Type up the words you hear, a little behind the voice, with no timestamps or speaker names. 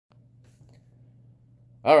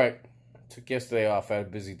All right. Took yesterday off. I had a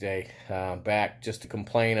busy day. Back just to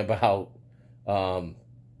complain about trying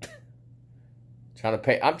to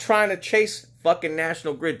pay. I'm trying to chase fucking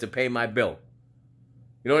National Grid to pay my bill.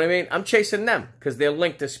 You know what I mean? I'm chasing them because their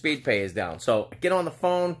link to SpeedPay is down. So I get on the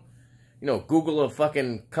phone, Google a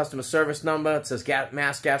fucking customer service number. It says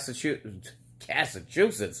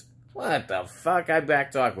Massachusetts. What the fuck? I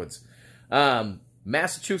back backwards.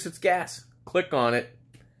 Massachusetts Gas. Click on it.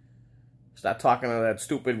 Start talking to that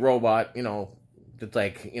stupid robot, that's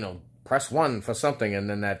like, press 1 for something, and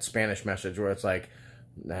then that Spanish message where it's like,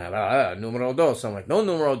 numero dos. I'm like, no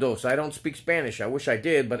numero dos. I don't speak Spanish. I wish I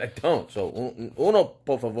did, but I don't. So, uno,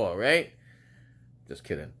 por favor, right? Just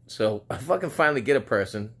kidding. So, I fucking finally get a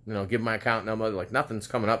person, give my account number. They're like, nothing's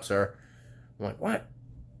coming up, sir. I'm like, what?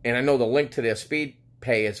 And I know the link to their speed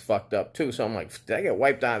pay is fucked up, too. So, I'm like, did I get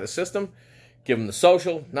wiped out of the system? Give them the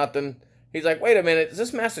social, nothing. He's like, wait a minute, is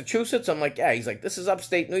this Massachusetts? I'm like, yeah. He's like, this is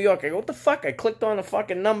upstate New York. I go, what the fuck? I clicked on the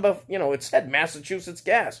fucking number. It said Massachusetts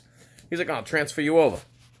Gas. He's like, I'll transfer you over.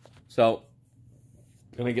 So,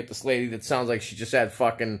 I'm going to get this lady that sounds like she just had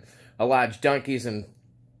fucking a large donkeys and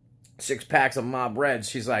 6 packs of mob reds.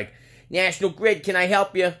 She's like, National Grid, can I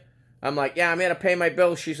help you? I'm like, yeah, I'm here to pay my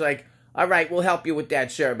bill. She's like, all right, we'll help you with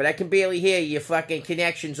that, sir. But I can barely hear you. Your fucking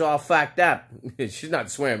connection's all fucked up. She's not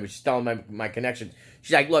swearing, but she's telling my connection.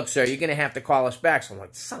 She's like, look, sir, you're going to have to call us back. So I'm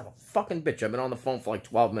like, son of a fucking bitch. I've been on the phone for like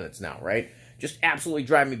 12 minutes now, right? Just absolutely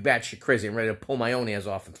driving me batshit crazy. I'm ready to pull my own ears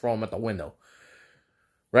off and throw them at the window.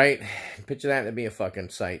 Right? Picture that to be a fucking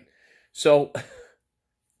sight. So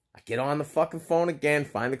I get on the fucking phone again,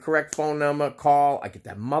 find the correct phone number, call. I get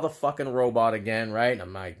that motherfucking robot again, right?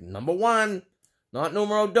 I'm like, number 1, not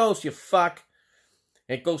numero dos, you fuck.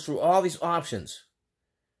 And it goes through all these options.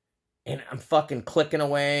 And I'm fucking clicking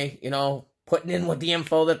away, putting in what the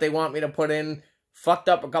info that they want me to put in. Fucked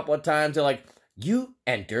up a couple of times. They're like, you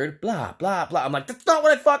entered blah, blah, blah. I'm like, that's not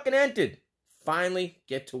what I fucking entered. Finally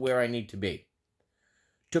get to where I need to be.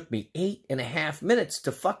 Took me 8.5 minutes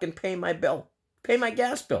to fucking pay my bill. Pay my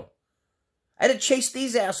gas bill. I had to chase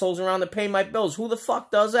these assholes around to pay my bills. Who the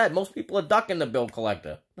fuck does that? Most people are ducking the bill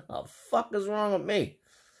collector. What the fuck is wrong with me?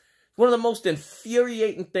 One of the most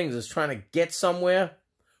infuriating things is trying to get somewhere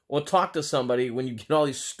or talk to somebody when you get all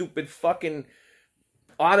these stupid fucking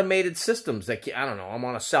automated systems that, I don't know, I'm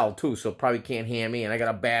on a cell too, so probably can't hear me, and I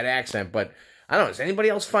got a bad accent, but I don't know, does anybody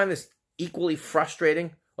else find this equally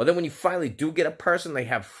frustrating? Or then when you finally do get a person, they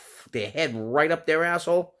have their head right up their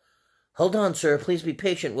asshole? Hold on, sir, please be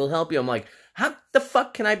patient, we'll help you. I'm like, how the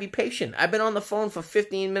fuck can I be patient? I've been on the phone for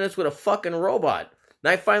 15 minutes with a fucking robot,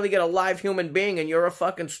 and I finally get a live human being, and you're a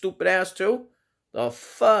fucking stupid ass too? The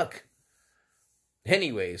fuck?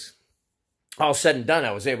 Anyways, all said and done,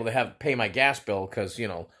 I was able to pay my gas bill because,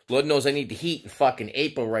 Lord knows I need the heat in fucking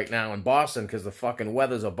April right now in Boston because the fucking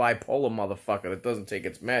weather's a bipolar motherfucker that doesn't take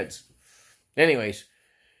its meds. Anyways,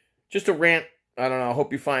 just a rant. I don't know. I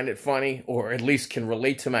hope you find it funny or at least can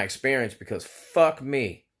relate to my experience because fuck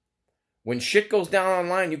me. When shit goes down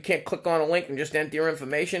online, you can't click on a link and just enter your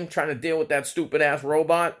information trying to deal with that stupid-ass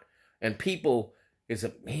robot and people is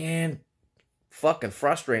a, man, fucking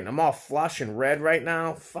frustrating. I'm all flush and red right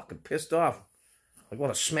now. Fucking pissed off. I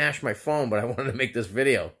want to smash my phone, but I wanted to make this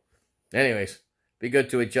video. Anyways, be good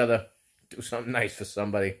to each other. Do something nice for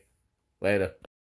somebody. Later.